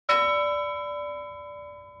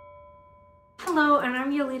Hello, and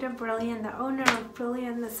I'm your leader, Brilliant, the owner of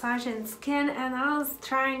Brilliant Massage and Skin, and I was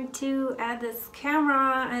trying to add this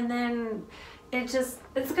camera and then it's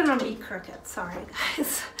gonna be crooked, sorry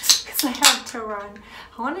guys, because I have to run.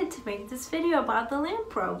 I wanted to make this video about the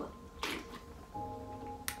LamProbe.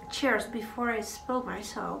 Cheers before I spill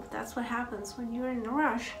myself. That's what happens when you're in a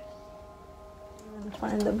rush. I'm gonna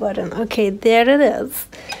find the button. Okay, there it is.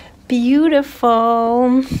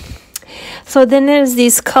 Beautiful. So then there's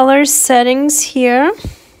these color settings here.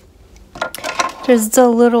 There's the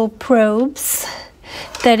little probes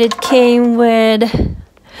that it came with,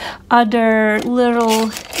 other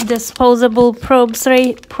little disposable probes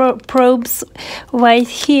probes right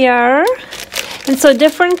here. And so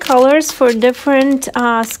different colors for different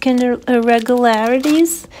skin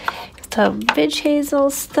irregularities. The witch hazel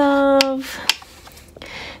stuff.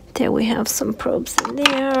 There we have some probes in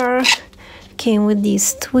there. Came with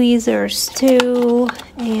these tweezers too,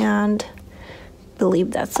 and I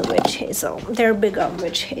believe that's a witch hazel. They're big on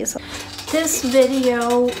witch hazel. This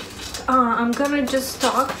video, I'm gonna just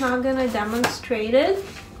talk, not gonna demonstrate it,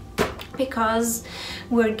 because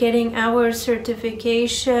we're getting our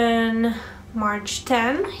certification March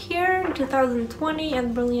 10 here in 2020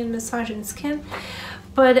 at Brilliant Massage and Skin.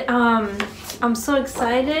 But I'm so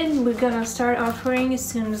excited. We're gonna start offering as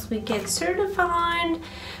soon as we get certified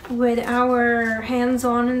with our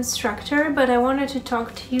hands-on instructor. But I wanted to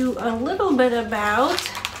talk to you a little bit about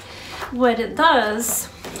what it does.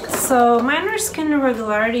 So minor skin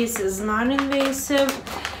irregularities is non-invasive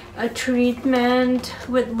treatment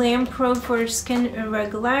with LamProbe for skin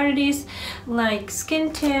irregularities like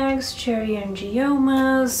skin tags, cherry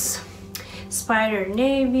angiomas, spider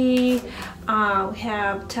navy. We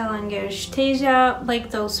have telangiectasia, like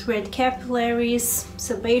those red capillaries,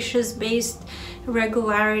 sebaceous based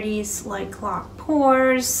irregularities like clogged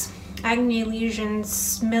pores, acne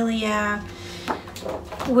lesions, milia,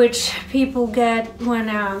 which people get when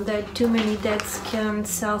the too many dead skin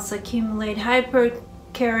cells accumulate,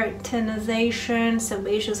 hyperkeratinization,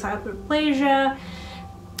 sebaceous hyperplasia,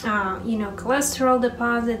 cholesterol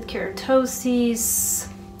deposit, keratosis,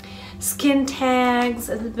 skin tags.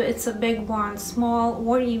 It's a big one, small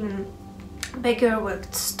or even bigger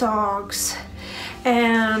with stalks.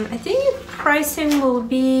 And I think pricing will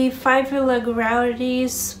be 5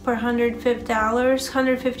 irregularities per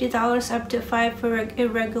 $150 up to 5 for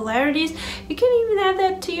irregularities. You can even add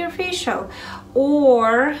that to your facial,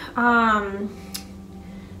 or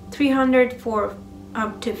 300 for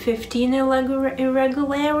up to 15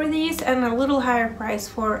 irregularities, and a little higher price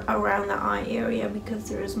for around the eye area because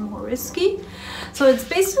there is more risky. So it's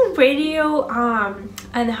based on radio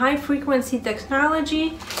and high frequency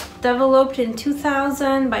technology, developed in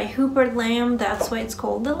 2000 by Hubert Lamb. That's why it's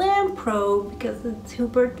called the LamProbe, because it's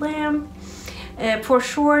Hubert Lamb. For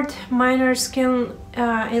short, minor skin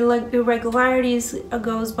irregularities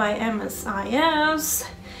goes by MSIS.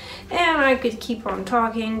 And I could keep on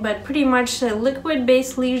talking, but pretty much the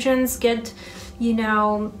liquid-based lesions get,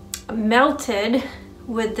 melted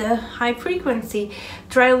with the high frequency.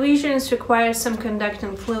 Dry lesions require some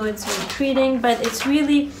conducting fluids when treating, but it's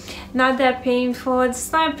really not that painful. It's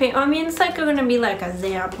not painful. I mean, it's like gonna be like a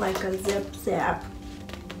zap, like a zap.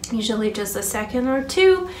 Usually just a second or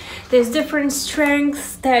two. There's different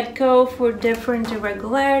strengths that go for different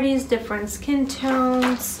irregularities, different skin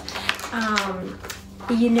tones.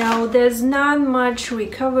 There's not much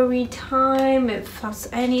recovery time, if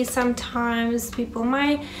any. Sometimes people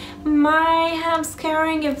might have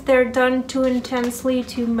scarring if they're done too intensely,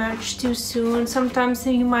 too much, too soon. Sometimes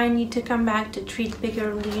you might need to come back to treat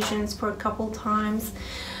bigger lesions for a couple times.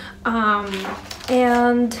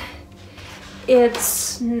 And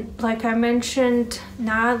it's, like I mentioned,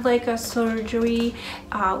 not like a surgery.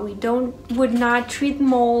 We would not treat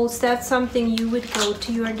moles. That's something you would go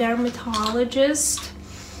to your dermatologist.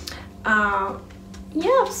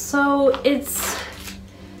 So it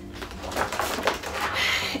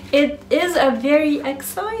is a very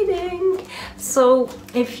exciting. So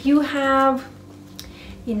if you have,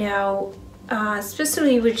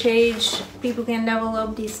 especially with age, people can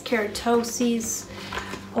develop these keratoses,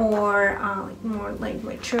 or more like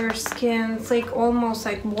mature skins, like almost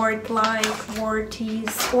like wart-like,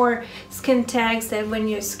 warties, or skin tags that when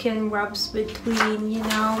your skin rubs between,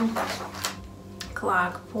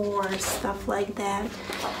 clogged pores, stuff like that.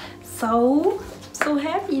 So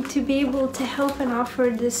happy to be able to help and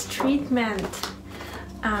offer this treatment.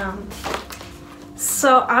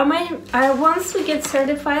 So once we get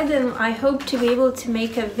certified, then I hope to be able to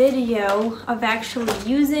make a video of actually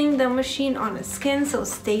using the machine on the skin, so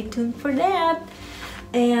stay tuned for that.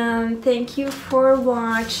 And thank you for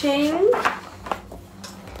watching.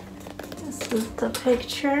 Just This is the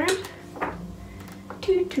picture.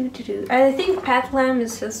 I think Pat Lam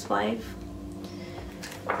is his wife.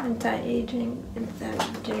 Anti-aging,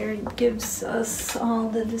 that there gives us all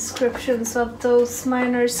the descriptions of those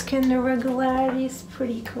minor skin irregularities.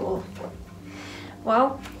 Pretty cool.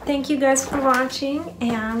 Well, thank you guys for watching,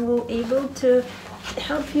 and we'll be able to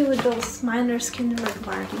help you with those minor skin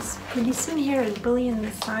irregularities pretty soon here at Brilliant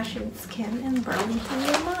Massage and Skin in Burlington,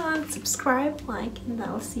 Vermont. Subscribe, like, and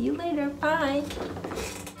I'll see you later. Bye!